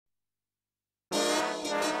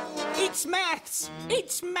It's maths!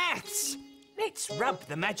 It's maths! Let's rub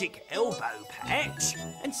the magic elbow patch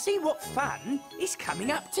and see what fun is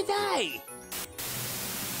coming up today.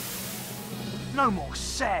 No more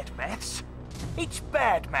sad maths. It's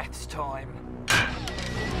bad maths time.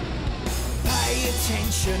 Pay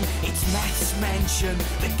attention, it's Maths Mansion,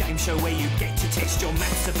 the game show where you get to test your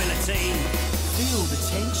maths ability. Feel the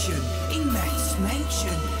tension in Maths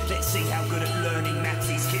Mansion. Let's see how good at learning maths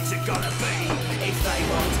these kids are gonna be. If they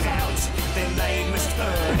want out, then they must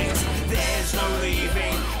earn it. There's no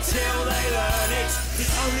leaving till they learn it. The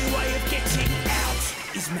only way of getting out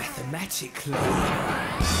is mathematically.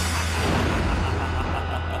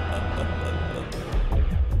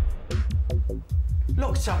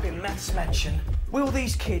 Locked up in Maths Mansion, will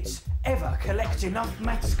these kids ever collect enough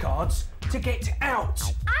maths cards to get out?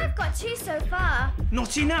 I've got 2 so far.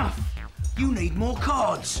 Not enough. You need more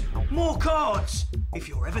cards. More cards. If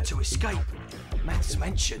you're ever to escape Maths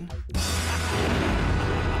Mansion.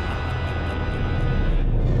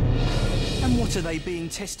 And what are they being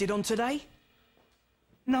tested on today?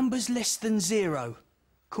 Numbers less than 0,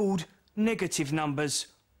 called negative numbers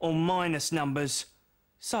or minus numbers.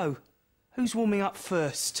 So, who's warming up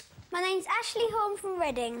first? My name's Ashley Horn from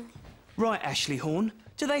Reading. Right, Ashley Horn.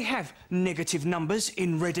 Do they have negative numbers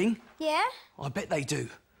in Reading? Yeah? I bet they do.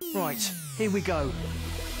 Right, here we go.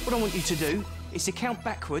 What I want you to do is to count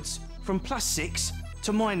backwards from +6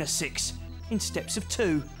 to -6 in steps of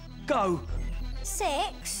 2. Go.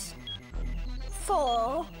 6,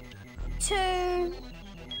 4, 2,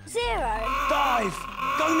 0. 5.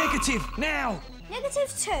 Go negative, now.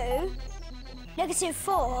 -2,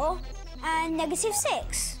 -4, and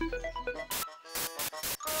 -6.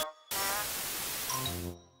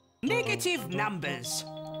 Negative numbers.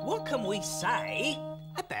 What can we say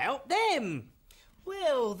about them?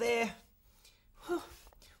 Well, they're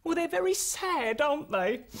very sad, aren't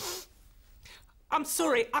they? I'm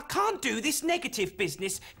sorry, I can't do this negative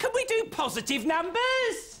business. Can we do positive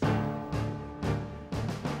numbers?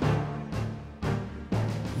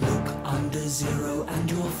 Look under 0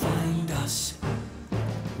 and you'll find us.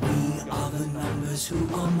 We are the numbers who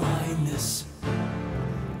are minus.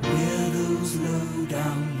 We're those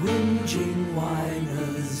low-down, whinging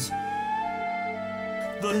whiners.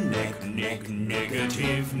 The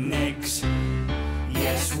negative negs.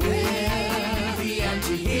 Yes, we're the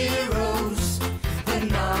anti-heroes. The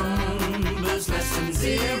numbers less than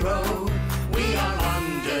 0. We are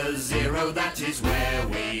under 0, that is where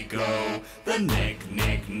we go. The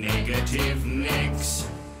negative negs.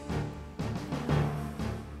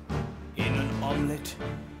 In an omelette,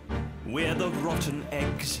 we're the rotten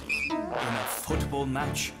eggs. In a football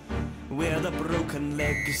match, we're the broken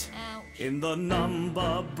legs. In the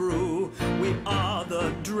number brew, we are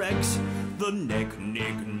the dregs. The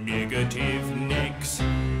negative negs.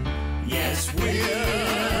 Yes,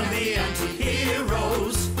 we're the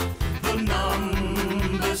anti-heroes. The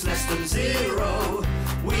numbers less than 0.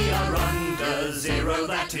 We are under 0,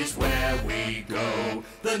 that is where we go.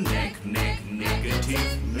 The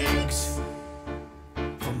negative negs.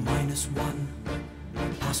 From -1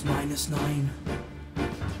 past -9,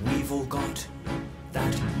 we've all got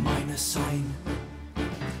that minus sign.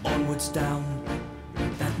 Onwards down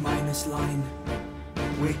that minus line.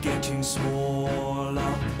 We're getting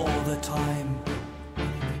smaller all the time.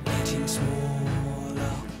 Getting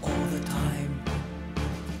smaller all the time.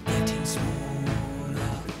 Getting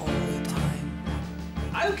smaller all the time.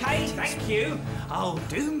 OK, thank you. I'll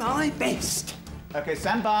do my best. OK,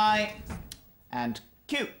 stand by. And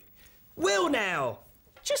cue. Well now,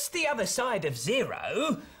 just the other side of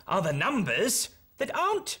 0 are the numbers that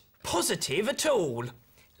aren't positive at all.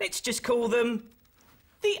 Let's just call them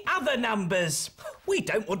the other numbers. We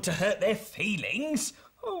don't want to hurt their feelings.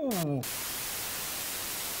 Oh.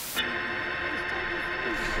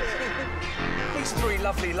 These 3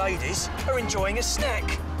 lovely ladies are enjoying a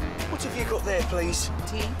snack. What have you got there, please?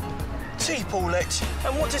 Tea. Tea, Paulette.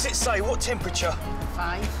 And what does it say? What temperature?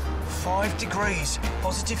 5. 5 degrees.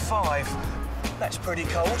 +5. That's pretty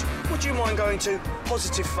cold. Would you mind going to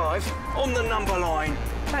 +5 on the number line?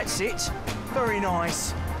 That's it. Very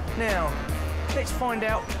nice. Now, let's find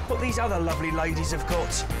out what these other lovely ladies have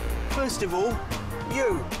got. First of all,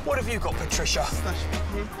 you. What have you got, Patricia?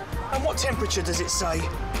 And what temperature does it say?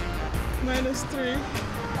 -3.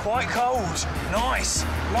 Quite cold. Nice.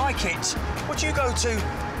 Like it. Would you go to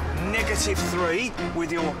 -3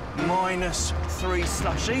 with your -3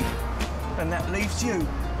 slushie? And that leaves you.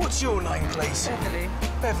 What's your name, please? Beverly.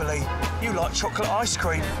 Beverly, you like chocolate ice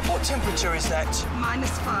cream. What temperature is that?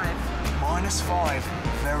 -5. -5.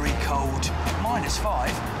 Very cold.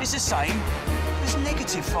 -5 is the same as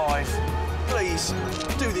 -5. please,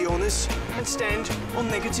 do the honours and stand on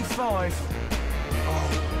 -5.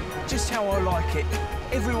 Oh, just how I like it.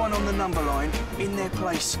 Everyone on the number line in their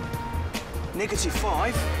place.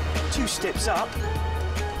 -5, 2 steps up,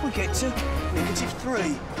 we get to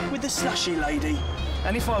 -3 with the slushy lady.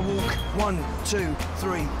 And if I walk 1, 2,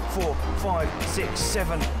 3, 4, 5, 6,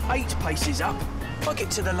 7, 8 paces up, I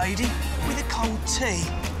get to the lady with a cold tea.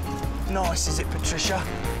 Nice, is it, Patricia?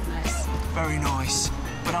 Nice. Very nice.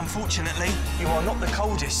 But unfortunately, you are not the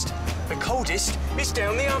coldest. The coldest is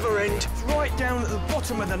down the other end. It's right down at the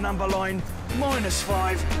bottom of the number line,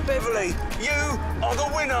 -5. Beverly, you are the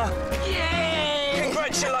winner. Yay!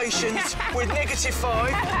 Congratulations. With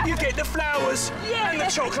 -5, you get the flowers and the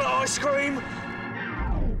chocolate ice cream.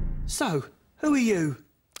 So, who are you?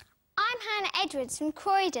 I'm Hannah Edwards from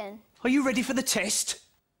Croydon. Are you ready for the test?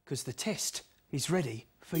 Because the test is ready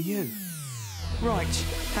for you. Right,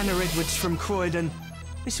 Hannah Edwards from Croydon.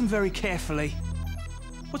 Listen very carefully.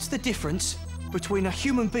 What's the difference between a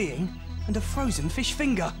human being and a frozen fish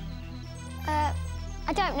finger?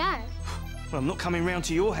 I don't know. Well, I'm not coming round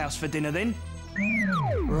to your house for dinner then.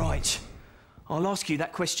 Right. I'll ask you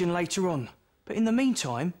that question later on. But in the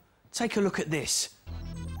meantime, take a look at this.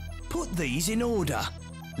 Put these in order.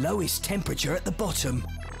 Lowest temperature at the bottom.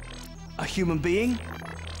 A human being,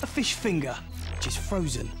 a fish finger, which is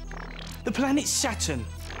frozen. The planet Saturn,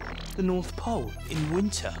 the North Pole in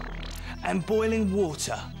winter, and boiling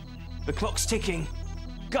water. The clock's ticking.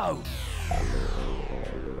 Go!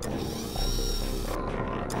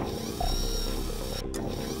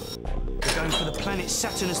 We're going for the planet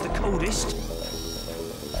Saturn as the coldest,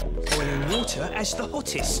 boiling water as the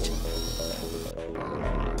hottest.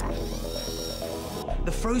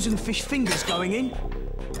 The frozen fish finger's going in.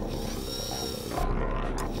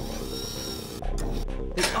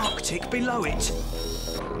 The Arctic below it.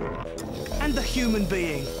 And the human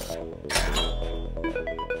being.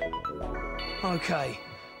 OK,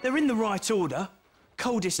 they're in the right order.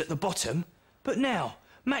 Coldest at the bottom. But now,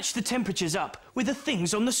 match the temperatures up with the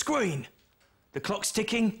things on the screen. The clock's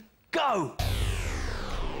ticking. Go!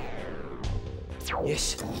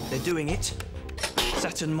 Yes, they're doing it.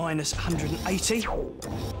 Saturn -180.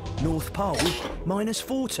 North Pole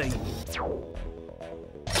 -40.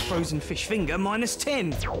 Frozen fish finger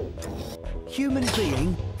 -10. Human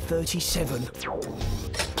being 37.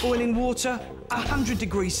 Boiling water 100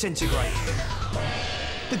 degrees centigrade.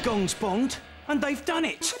 The gong's bonged and they've done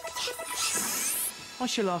it. I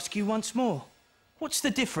shall ask you once more. What's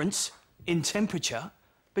the difference in temperature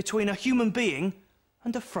between a human being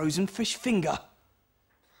and a frozen fish finger?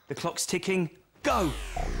 The clock's ticking. Go!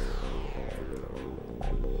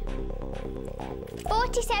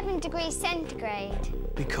 47 degrees centigrade.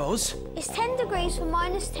 Because? It's 10 degrees from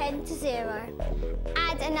 -10 to 0.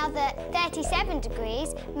 Add another 37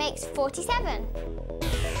 degrees makes 47.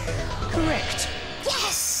 Correct.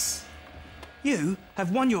 Yes! You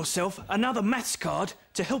have won yourself another maths card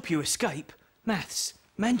to help you escape Maths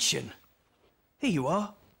Mansion. Here you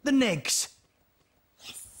are, the Negs.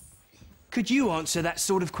 Yes. Could you answer that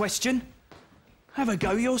sort of question? Have a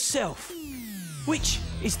go yourself. Which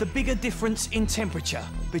is the bigger difference in temperature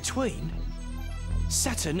between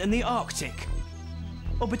Saturn and the Arctic?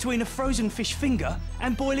 Or between a frozen fish finger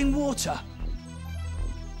and boiling water?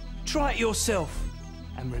 Try it yourself.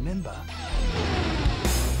 And remember...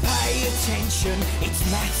 Pay attention, it's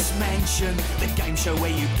Maths Mansion, the game show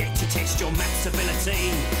where you get to test your maths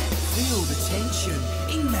ability. Feel the tension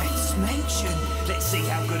in Maths Mansion. Let's see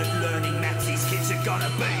how good at learning maths these kids are gonna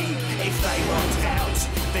be. If they want out,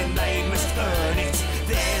 then they must earn it.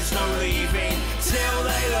 There's no leaving till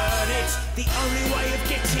they learn it. The only way of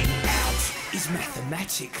getting out is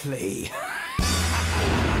mathematically.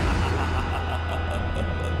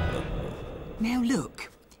 Now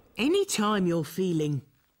look, any time you're feeling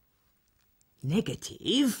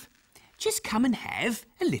negative, just come and have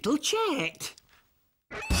a little chat.